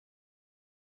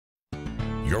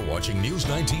You're watching News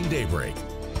 19 Daybreak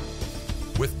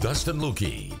with Dustin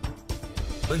Lukey,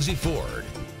 Lindsay Ford,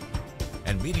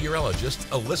 and meteorologist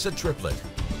Alyssa Triplett.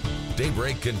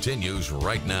 Daybreak continues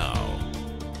right now.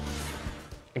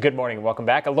 Good morning and welcome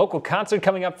back. A local concert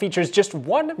coming up features just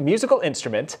one musical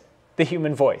instrument, the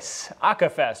human voice.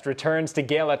 AcaFest returns to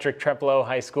Gale-Ettrick-Trempealeau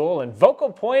High School, and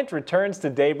Vocal Point returns to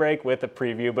Daybreak with a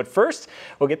preview. But first,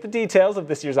 we'll get the details of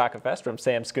this year's AcaFest from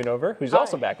Sam Schoonover, who's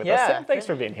also back with us. Sam, thanks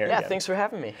for being here. Yeah, thanks for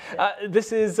having me.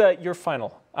 This is your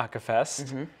final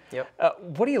AcaFest. Yep.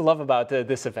 What do you love about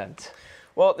this event?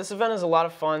 Well, this event is a lot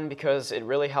of fun because it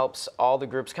really helps all the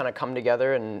groups kind of come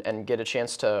together and get a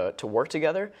chance to work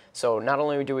together. So not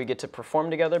only do we get to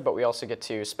perform together, but we also get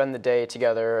to spend the day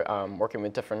together working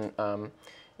with different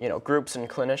groups and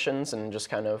clinicians and just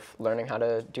kind of learning how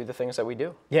to do the things that we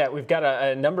do. Yeah, we've got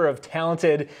a number of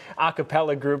talented a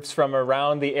cappella groups from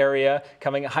around the area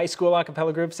coming, high school a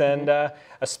cappella groups, and a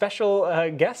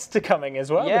special guest coming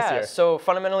as well this year. Yeah, so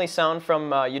Fundamentally Sound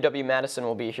from UW-Madison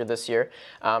will be here this year.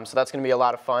 So that's going to be a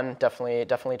lot of fun.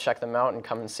 Definitely check them out and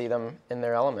come and see them in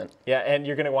their element. Yeah, and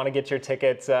you're going to want to get your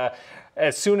tickets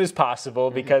as soon as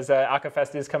possible because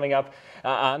AcaFest is coming up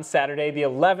on Saturday the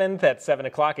 11th at 7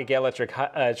 o'clock at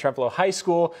Gale-Ettrick-Trempealeau High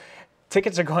School.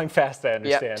 Tickets are going fast, I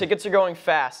understand. Yeah, tickets are going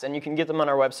fast, and you can get them on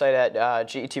our website at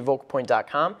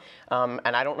getvocalpoint.com.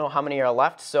 And I don't know how many are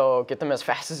left, so get them as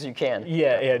fast as you can. Yeah,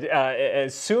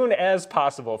 as soon as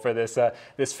possible for this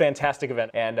this fantastic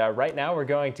event. And right now we're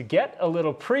going to get a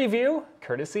little preview,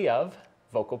 courtesy of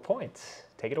Vocal Point.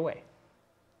 Take it away.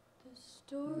 The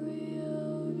story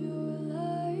of your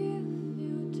life,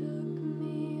 you took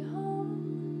me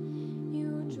home,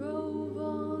 you drove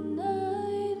all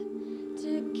night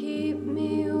to keep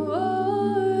me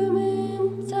warm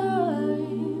in time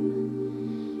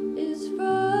is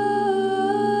frozen.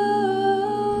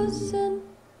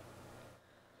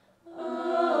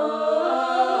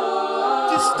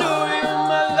 The story of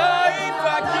my life,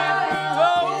 I give you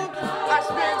hope. I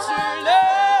spent your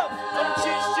love on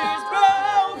sisters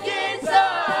broken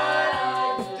side.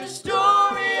 The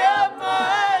story of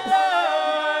my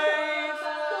life.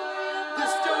 The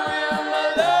story of my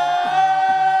life.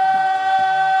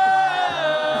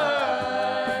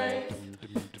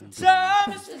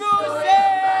 Time is frozen.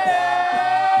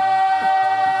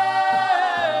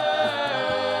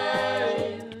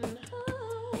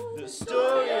 The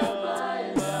story of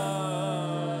my life.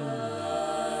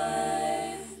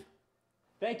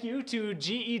 Thank you to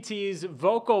GET's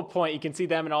Vocal Point. You can see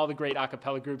them and all the great a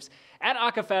cappella groups at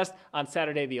AcaFest on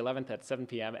Saturday the 11th at 7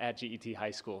 p.m. at GET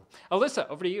High School. Alyssa,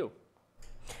 over to you.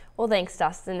 Well, thanks,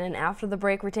 Dustin. And after the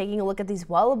break, we're taking a look at these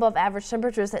well above average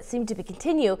temperatures that seem to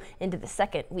continue into the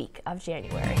second week of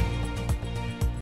January.